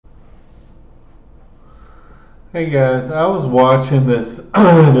Hey guys, I was watching this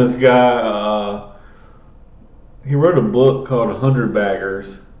this guy. He wrote a book called "100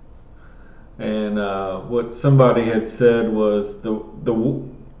 Baggers," and what somebody had said was the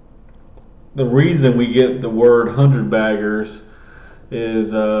reason we get the word "100 baggers"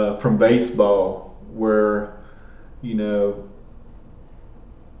 is from baseball, where you know,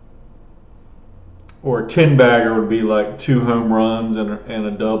 or a 10 bagger would be like two home runs and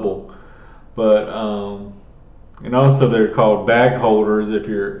a double, but and also they're called bag holders if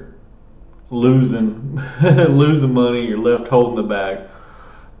you're losing losing money, you're left holding the bag.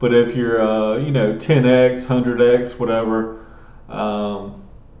 But if you're 10x, 100x, whatever. Um,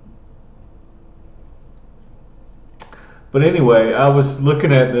 but anyway, I was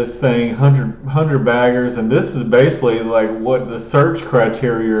looking at this thing, 100 baggers, and this is basically like what the search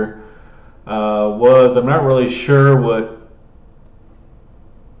criteria was. I'm not really sure what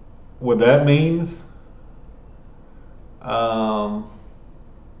that means. Um,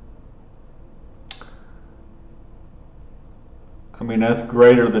 I mean, that's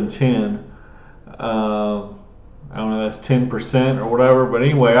greater than 10. I don't know, that's 10% or whatever. But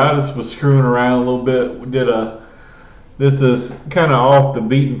anyway, I just was screwing around a little bit. We did a, this is kind of off the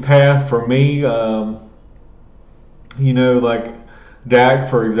beaten path for me. Like DAC,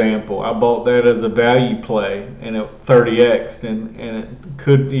 for example, I bought that as a value play and it 30x and it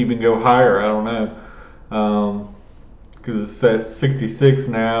could even go higher. I don't know. Because it's at 66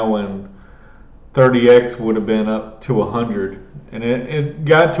 now and 30x would have been up to 100, and it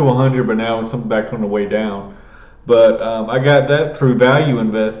got to 100, but now it's back on the way down. But I got that through value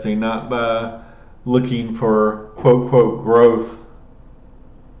investing, not by looking for quote quote growth.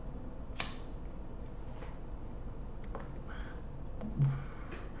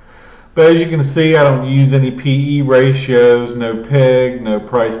 But as you can see, I don't use any PE ratios, no PEG, no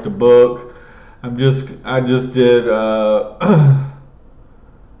price to book. I just did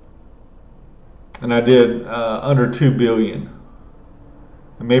and I did under 2 billion.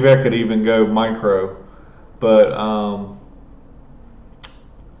 And maybe I could even go micro, but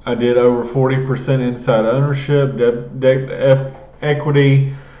I did over 40% inside ownership, debt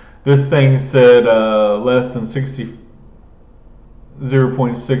equity. This thing said less than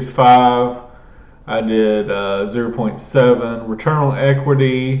 0.65. I did 0.7. Return on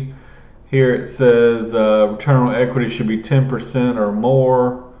equity. Here it says return on equity should be 10% or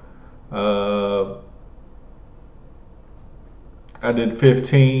more. I did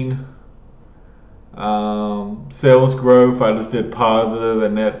 15. Sales growth, I just did positive,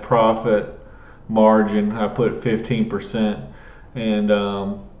 and net profit margin, I put 15%. And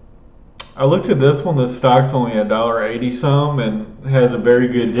I looked at this one. The stock's only $1.80 some, and has a very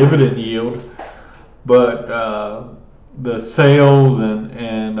good dividend yield. But the sales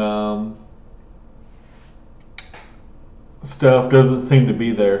and stuff doesn't seem to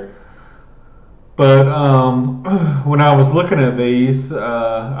be there. But when I was looking at these,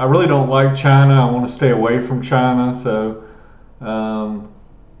 I really don't like China. I want to stay away from China. So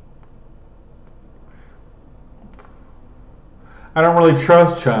I don't really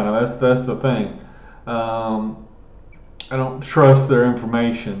trust China. That's the thing. I don't trust their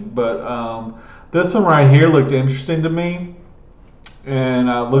information. But this one right here looked interesting to me, and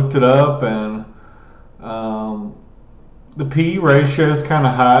I looked it up, and the P/E ratio is kind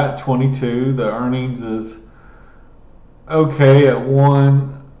of high at 22. The earnings is okay at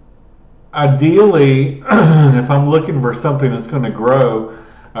 1. Ideally, if I'm looking for something that's going to grow,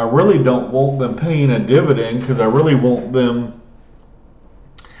 I really don't want them paying a dividend because I really want them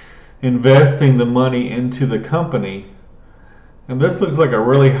investing the money into the company. And this looks like a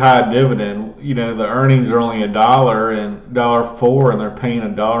really high dividend. The earnings are only $1 and $1.04, and they're paying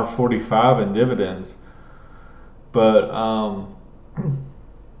 $1.45 in dividends. But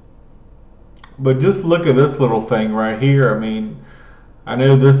but just look at this little thing right here. I mean, I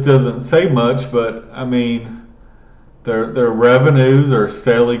know this doesn't say much, but I mean, their revenues are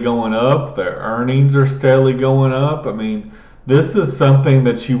steadily going up. Their earnings are steadily going up. I mean, this is something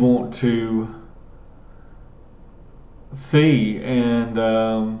that you want to see. And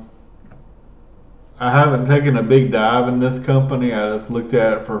I haven't taken a big dive in this company. I just looked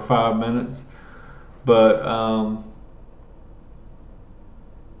at it for 5 minutes. But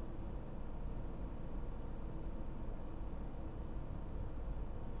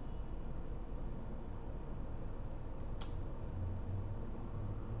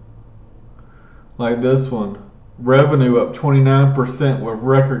like this one, revenue up 29% with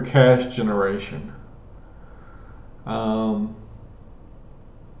record cash generation. Um,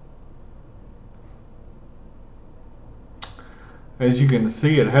 as you can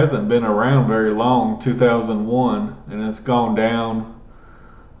see, it hasn't been around very long, 2001, and it's gone down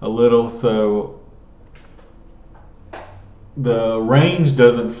a little, so the range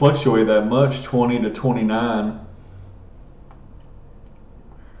doesn't fluctuate that much, 20 to 29.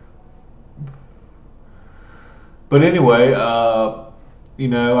 But anyway, I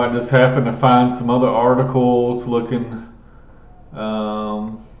just happened to find some other articles looking.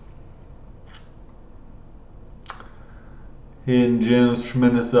 Hidden gems,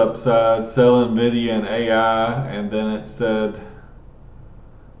 tremendous upside, sell Nvidia and AI, and then it said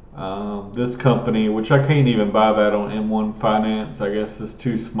this company, which I can't even buy that on M1 Finance. I guess it's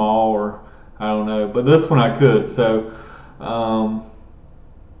too small, or I don't know. But this one I could. So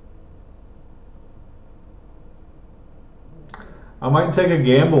I might take a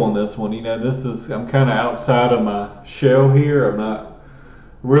gamble on this one. I'm kind of outside of my shell here. I'm not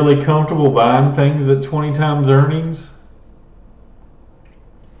really comfortable buying things at 20 times earnings.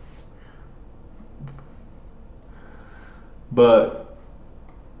 But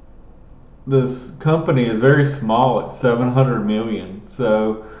this company is very small. It's 700 million.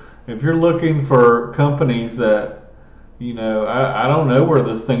 So if you're looking for companies that, I don't know where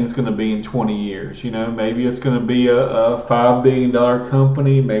this thing's going to be in 20 years. Maybe it's going to be a $5 billion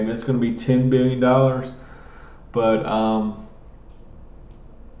company. Maybe it's going to be $10 billion. But I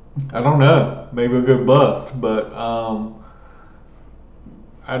don't know. Maybe it'll go bust. But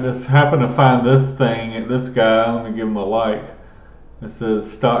I just happened to find this guy. Let me give him a like. It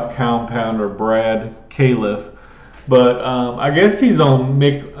says stock compounder Brad Califf. But I guess he's on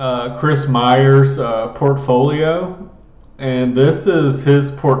Chris Meyer's portfolio. And this is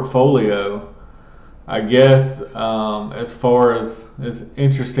his portfolio. I guess as far as it's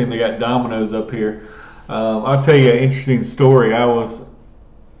interesting, they got dominoes up here. I'll tell you an interesting story. I was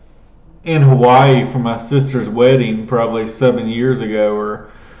in Hawaii for my sister's wedding probably 7 years ago,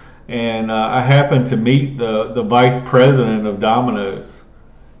 and I happened to meet the vice president of Domino's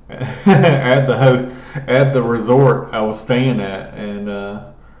at the resort I was staying at, and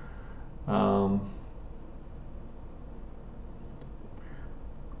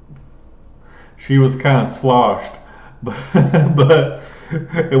she was kind of sloshed, but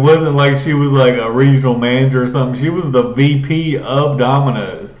it wasn't like she was like a regional manager or something. She was the VP of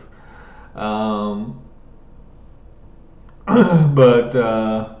Domino's. But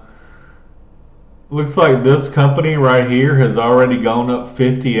looks like this company right here has already gone up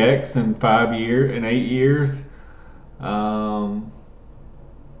 50x in 8 years.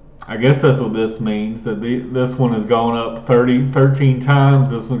 I guess that's what this means, that this one has gone up 13 times,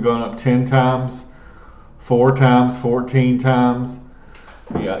 this one's gone up 10 times, 4 times, 14 times.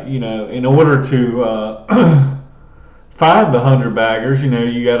 Yeah, in order to find the 100 baggers,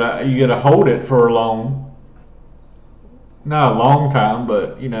 you gotta hold it for not a long time,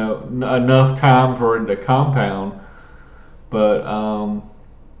 but enough time for it to compound. But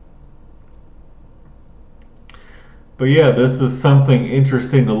yeah, this is something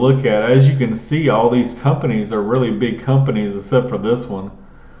interesting to look at. As you can see, all these companies are really big companies except for this one.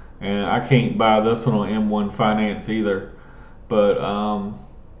 And I can't buy this one on M1 Finance either. But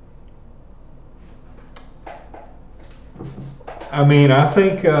I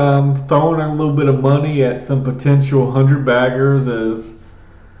think throwing a little bit of money at some potential 100 baggers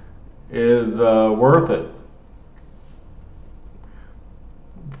is worth it.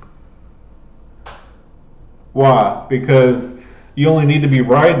 Why? Because you only need to be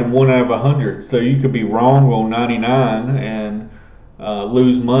right in 1 out of 100. So you could be wrong on 99 and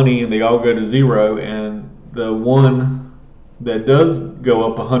lose money, and they all go to zero. And the one that does go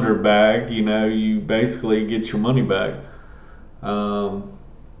up 100 bag, you basically get your money back.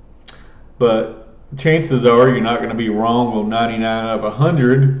 But chances are you're not going to be wrong on 99 out of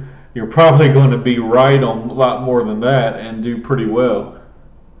 100. You're probably going to be right on a lot more than that and do pretty well.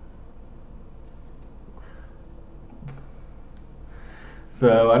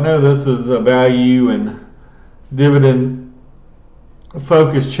 So I know this is a value and dividend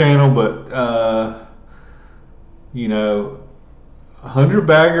focused channel, but 100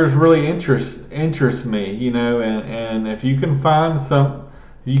 baggers really interest me, and if you can find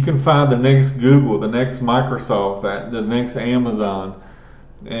the next Google, the next Microsoft, the next Amazon,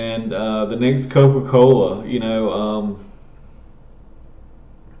 and the next Coca-Cola,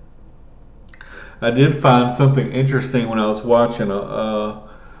 I did find something interesting when I was watching a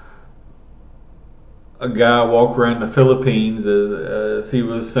guy walk around the Philippines as he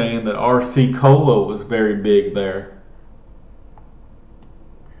was saying that RC Cola was very big there.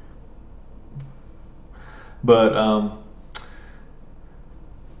 But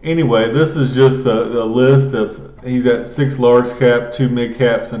Anyway, this is just a list of, he's got 6 large cap, 2 mid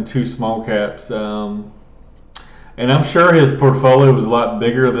caps, and 2 small caps. And I'm sure his portfolio was a lot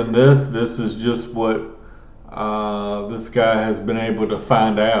bigger than this. This is just what this guy has been able to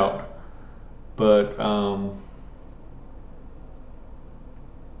find out. But I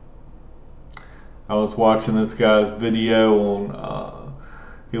was watching this guy's video on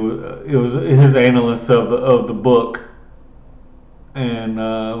it was his analyst of the book, and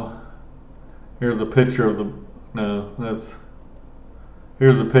here's a picture of the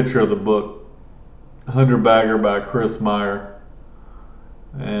here's a picture of the book, 100 Bagger by Chris Meyer,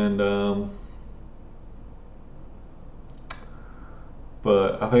 and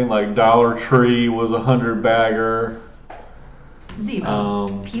but I think like Dollar Tree was 100 Bagger.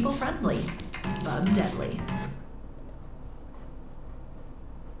 Zero. People friendly. Bug deadly.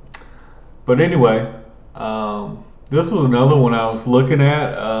 But anyway, this was another one I was looking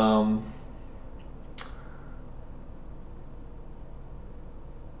at.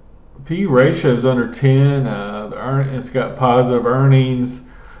 P/E ratio is under 10. It's got positive earnings,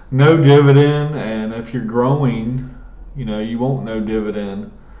 no dividend, and if you're growing, you won't no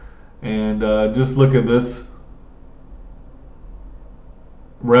dividend. And just look at this: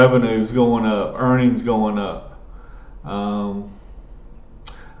 revenues going up, earnings going up.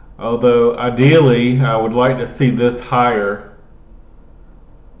 Although ideally, I would like to see this higher.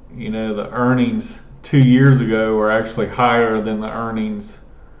 The earnings 2 years ago were actually higher than the earnings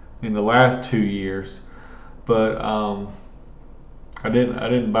in the last 2 years. But I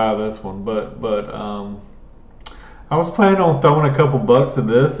didn't buy this one. But I was planning on throwing a couple bucks at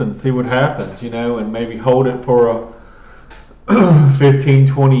this and see what happens. And maybe hold it for a 15,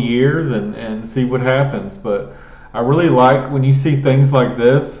 20 years and see what happens. But I really like when you see things like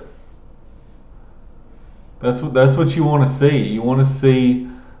this. That's what you want to see. You want to see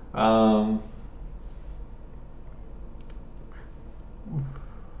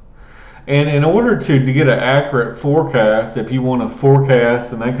and in order to get an accurate forecast, if you want to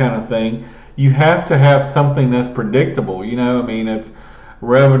forecast and that kind of thing, you have to have something that's predictable. If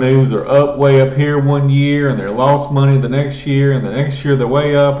revenues are up way up here one year and they're lost money the next year, and the next year they're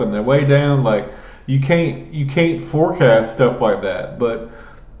way up and they're way down, like you can't forecast stuff like that. But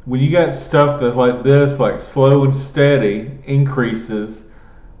when you got stuff that's like this, like slow and steady increases,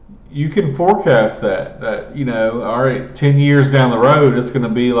 you can forecast that all right, 10 years down the road it's going to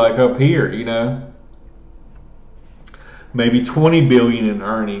be like up here, maybe 20 billion in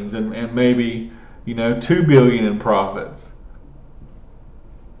earnings and maybe 2 billion in profits.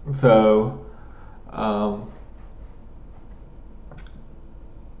 So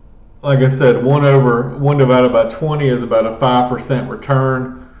like I said, 1 divided by 20 is about a 5%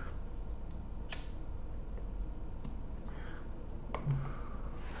 return.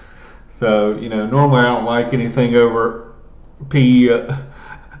 So, normally I don't like anything over PE.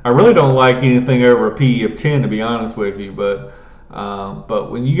 I really don't like anything over a PE of 10, to be honest with you. But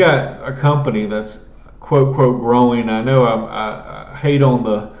when you got a company that's quote growing, I know I hate on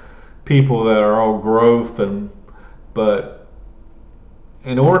the people that are all growth, but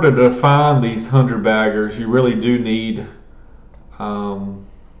in order to find these 100 baggers, you really do need.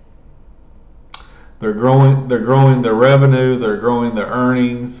 They're growing their revenue, they're growing their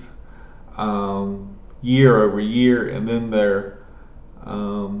earnings. Year over year, and then they're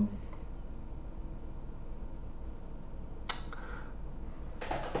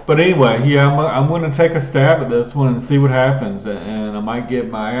but anyway, yeah, I'm going to take a stab at this one and see what happens, and I might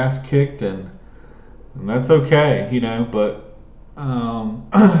get my ass kicked, and that's okay, but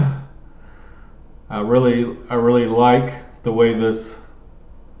I really like the way this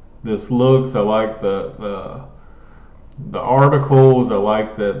looks. I like the articles. I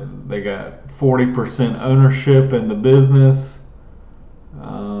like that they got 40% ownership in the business.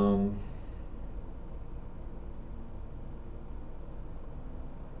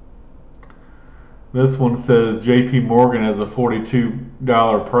 This one says JP Morgan has a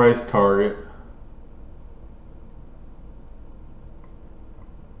 $42 price target.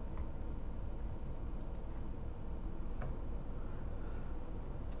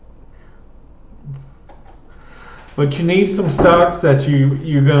 But you need some stocks that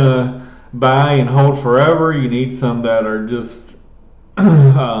you're gonna buy and hold forever. You need some that are just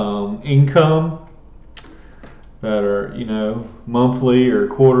income, that are monthly or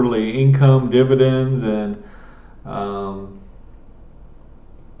quarterly income dividends, and I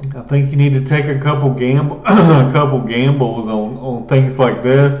think you need to take a couple gambles on things like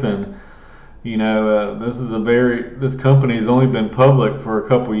this. And this company has only been public for a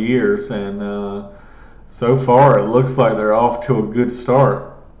couple years, and so far it looks like they're off to a good start.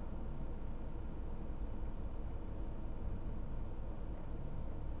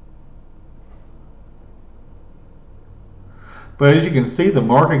 But as you can see, the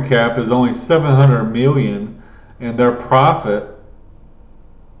market cap is only 700 million, and their profit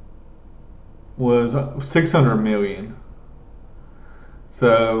was 600 million.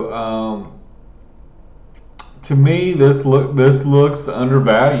 So to me, this looks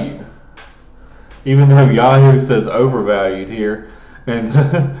undervalued, even though Yahoo says overvalued here, and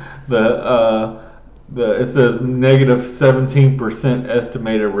it says negative 17%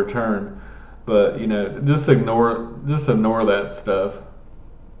 estimated return. But just ignore that stuff.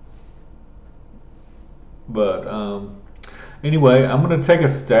 But anyway, I'm gonna take a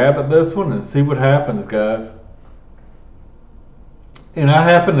stab at this one and see what happens, guys. And I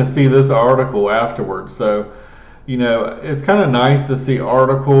happened to see this article afterwards, so it's kind of nice to see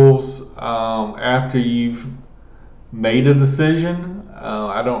articles after you've made a decision.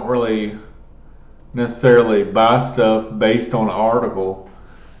 I don't really necessarily buy stuff based on an article,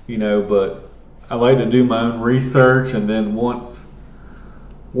 but I like to do my own research, and then once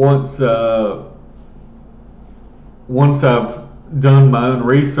I've done my own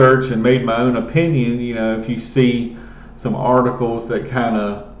research and made my own opinion, if you see some articles that kind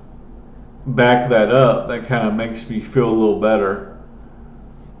of back that up, that kind of makes me feel a little better.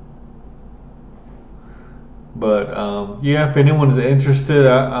 But yeah, if anyone's interested,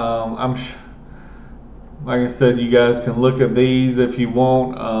 I'm like I said, you guys can look at these if you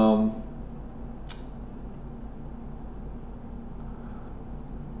want.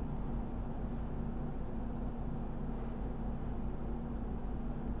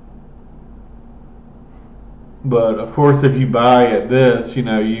 But of course, if you buy at this,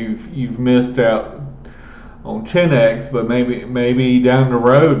 you've missed out on 10x. But maybe down the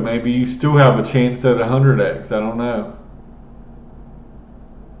road, maybe you still have a chance at 100x. I don't know.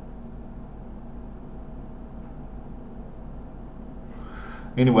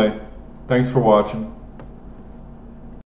 Anyway, thanks for watching.